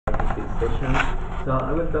session. So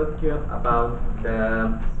I will talk to you about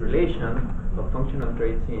the relation of functional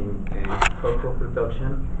traits in cocoa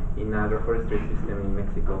production in agroforestry system in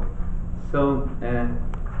Mexico. So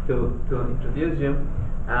to introduce you,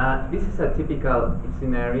 this is a typical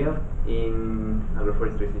scenario in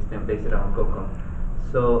agroforestry system based on cocoa.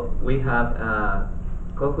 So we have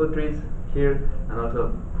cocoa trees here, and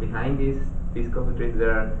also behind these cocoa trees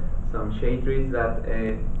there are some shade trees that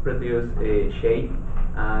produce shade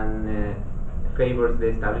and favors the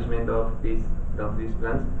establishment of these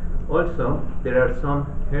plants. Also, there are some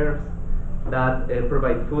herbs that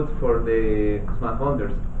provide food for the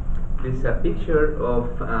smallholders. This is a picture of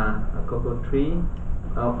a cocoa tree.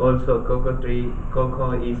 Also,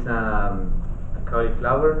 cocoa is a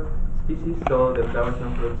cauliflower species, so the flowers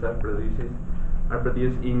and fruits are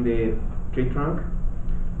produced in the tree trunk,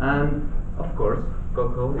 and of course,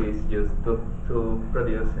 cocoa is used to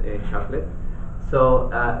produce chocolate. So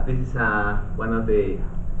this is one of the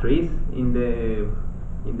trees in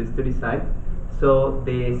the study site. So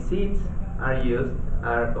the seeds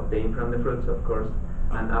are obtained from the fruits, of course,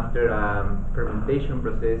 and after fermentation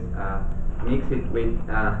process, mix it with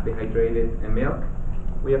dehydrated milk,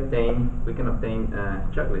 we can obtain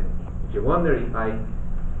chocolate. If you wonder if I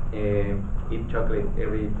eat chocolate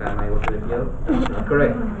every time I go to the field, that's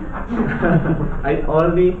correct. I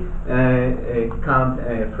only count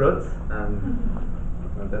fruits, and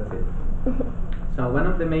that's it. So one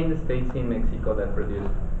of the main states in Mexico that produce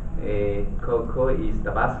cocoa is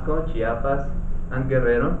Tabasco, Chiapas, and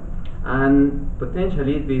Guerrero, and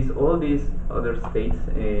potentially all these other states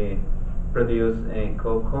produce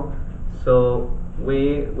cocoa. So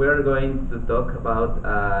we are going to talk about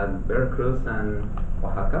Veracruz and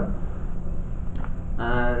Oaxaca,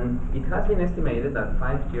 and it has been estimated that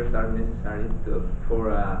 5 years are necessary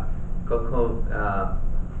for cocoa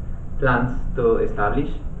plants to establish,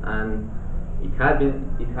 and it has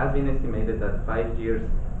been estimated that 5 years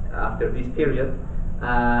after this period,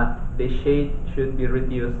 the shade should be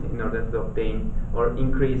reduced in order to obtain or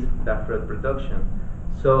increase the fruit production.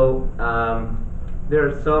 So there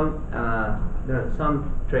are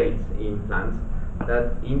some traits in plants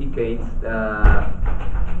that indicates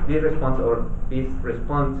this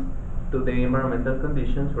response to the environmental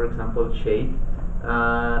conditions. For example, shade,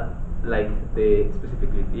 like the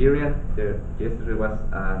specifically area. Yesterday was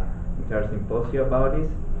entire symposium about this.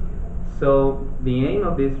 So the aim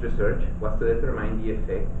of this research was to determine the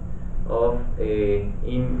effect of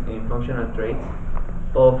in functional traits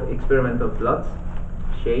of experimental plots,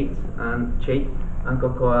 shade and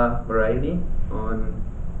cocoa variety on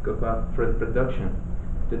cocoa fruit production.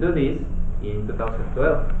 To do this, in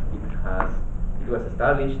 2012, it was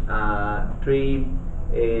established 3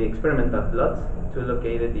 experimental plots, 2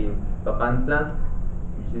 located in Papantla,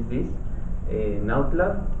 which is this,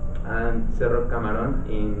 Nautla, and Cerro Camarón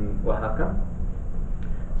in Oaxaca.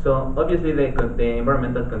 So obviously the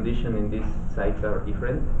environmental condition in these sites are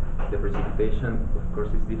different. The precipitation, of course,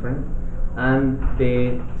 is different, and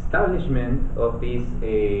the establishment of these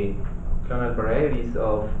clonal varieties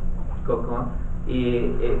of cocoa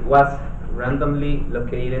it was randomly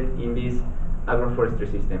located in this agroforestry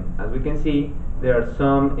system. As we can see, there are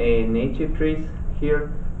some native trees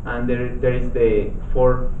here, and there is the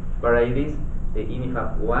 4 varieties: the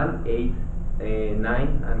Inifab 1, 8,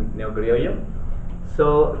 9, and Neocriollo.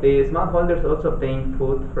 So the smallholders also obtain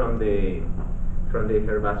food from the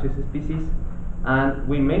herbaceous species, and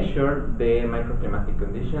we measure the microclimatic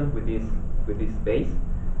condition with this base.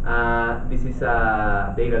 This is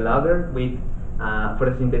a data logger with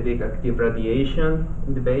photosynthetic active radiation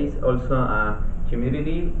in the base, also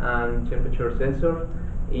humidity and temperature sensor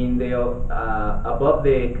in the above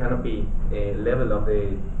the canopy level of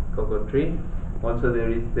the cocoa tree. Also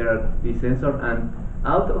there are these sensors, and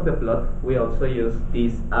out of the plot we also use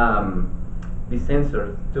these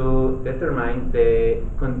sensors to determine the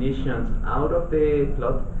conditions out of the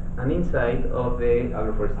plot and inside of the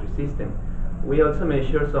agroforestry system. We also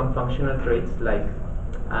measure some functional traits like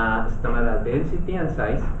stomatal density and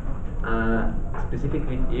size,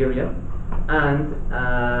 specifically area, and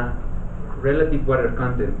relative water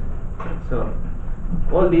content. So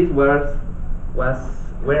all these were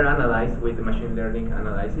analyzed with machine learning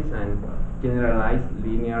analysis and generalized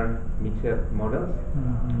linear mixed models.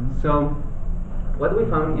 So what we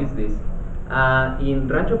found is this. In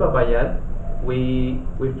Rancho Papayal, we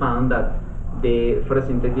found that the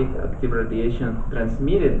photosynthetic active radiation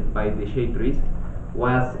transmitted by the shade trees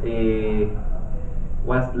was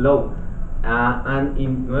low, and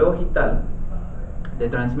in Nuevo Hital, the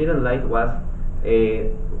transmitted light was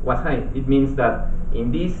high. It means that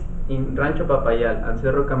in Rancho Papayal and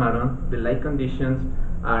Cerro Camarón, the light conditions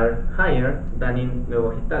are higher than in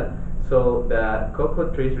Nuevo Hital. So the cocoa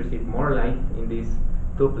trees receive more light in these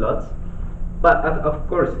two plots. But of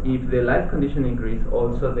course, if the light condition increase,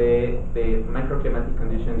 also the microclimatic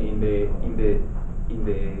condition in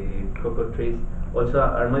the cocoa trees also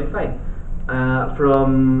are modified.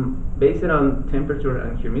 From based on temperature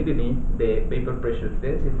and humidity, the vapor pressure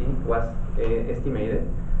density was estimated,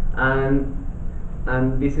 and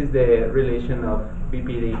this is the relation of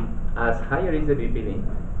VPD. As higher is the VPD,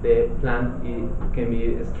 the plant can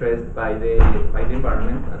be stressed by the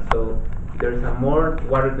environment, and so there's a more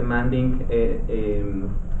water demanding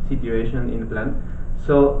situation in the plant.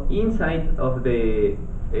 So inside of the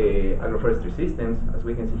agroforestry systems, as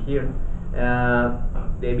we can see here,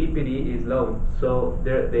 the VPD is low, so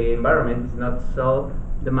the environment is not so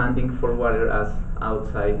demanding for water as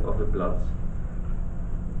outside of the plots.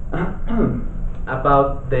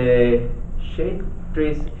 About the shade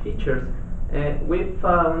trees features, we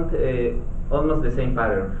found almost the same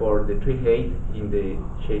pattern for the tree height in the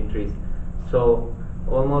shade trees. So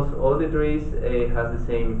almost all the trees has the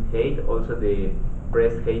same height, also the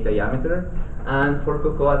breast height diameter, and for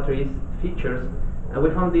cocoa trees features, we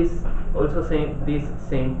found this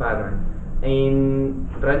same pattern. In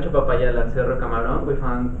Rancho Papayal and Cerro Camarón, we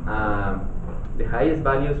found the highest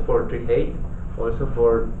values for tree height, also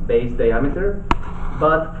for base diameter,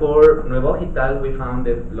 but for Nuevo Hital we found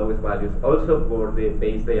the lowest values, also for the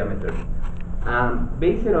base diameter.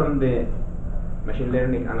 Based on the machine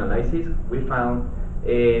learning analysis, we found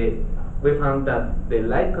that the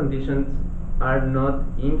light conditions are not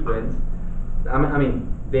influenced. I mean,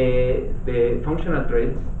 the functional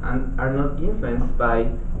traits are not influenced by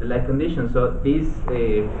the light conditions. So these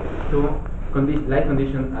two light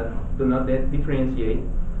conditions do not differentiate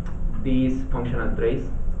these functional traits.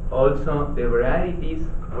 Also, the varieties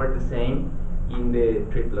were the same in the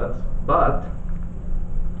tree plots, but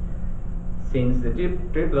since the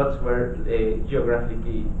tree plots were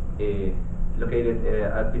geographically located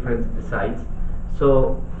at different sites,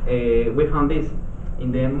 so we found this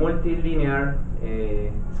in the multilinear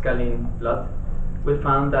scaling plot. We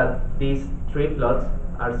found that these tree plots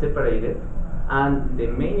are separated, and the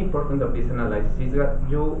main importance of this analysis is that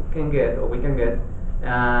you can get, or we can get,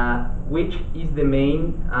 which is the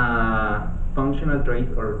main functional trait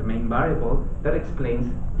or the main variable that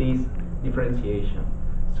explains this differentiation.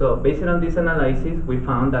 So based on this analysis, we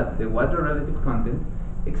found that the water relative content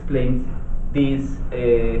explains this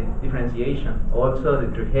differentiation, also the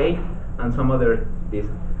tree height and some other this.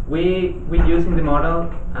 We use in the model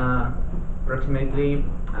approximately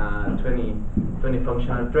 20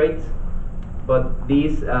 functional traits, but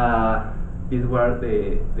these was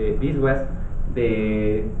the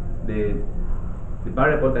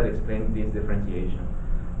variable that explains this differentiation.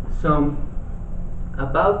 So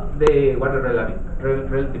about the water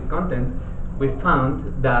relative content, we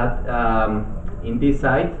found that in this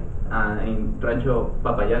site, in Rancho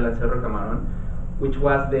Papayal and Cerro Camarón, which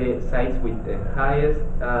was the sites with the highest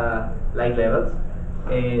light levels,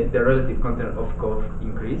 the relative content of course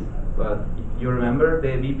increased. But if you remember, the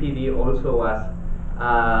VPD also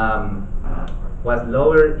was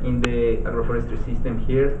lower in the agroforestry system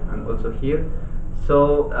here and also here.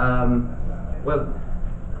 So well,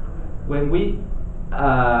 when we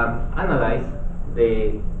analyze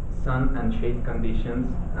the sun and shade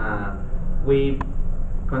conditions, we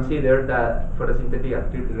consider that photosynthetic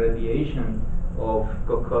activity radiation of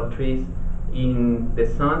cocoa trees in the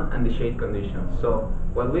sun and the shade conditions. So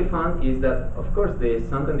what we found is that, of course, the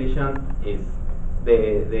sun condition is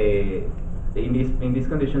in this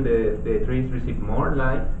condition the trees receive more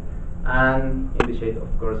light, and in the shade,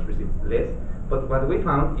 of course, receive less. But what we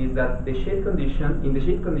found is that in the shade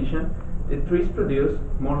condition, the trees produce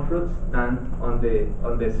more fruits than on the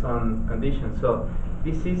sun condition. So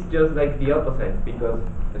this is just like the opposite, because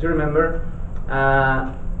as you remember,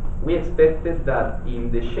 we expected that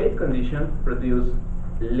in the shade condition produce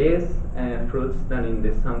less fruits than in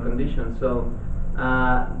the sun condition. So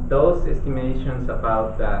those estimations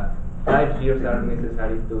about 5 years are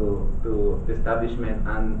necessary to the establishment,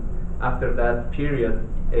 and after that period,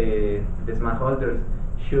 the smallholders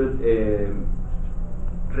should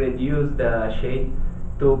reduce the shade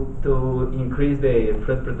to increase the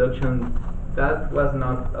fruit production. That was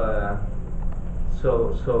not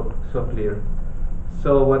so clear.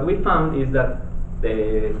 So what we found is that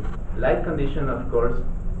the light condition, of course,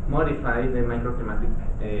 modify the microclimatic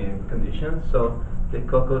conditions. So the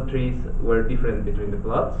cocoa trees were different between the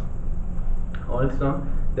plots. Also,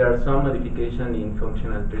 there are some modification in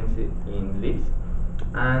functional traits in leaves,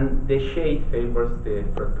 and the shade favors the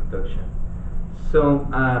fruit production. So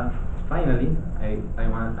finally,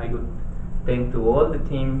 I would Thank to all the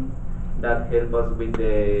team that helped us with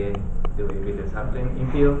the sampling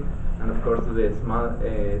in field, and of course to the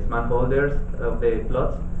small holders of the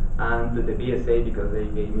plots, and to the BSA because they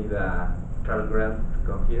gave me the travel grant to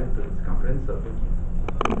come here to this conference. So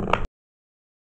thank you.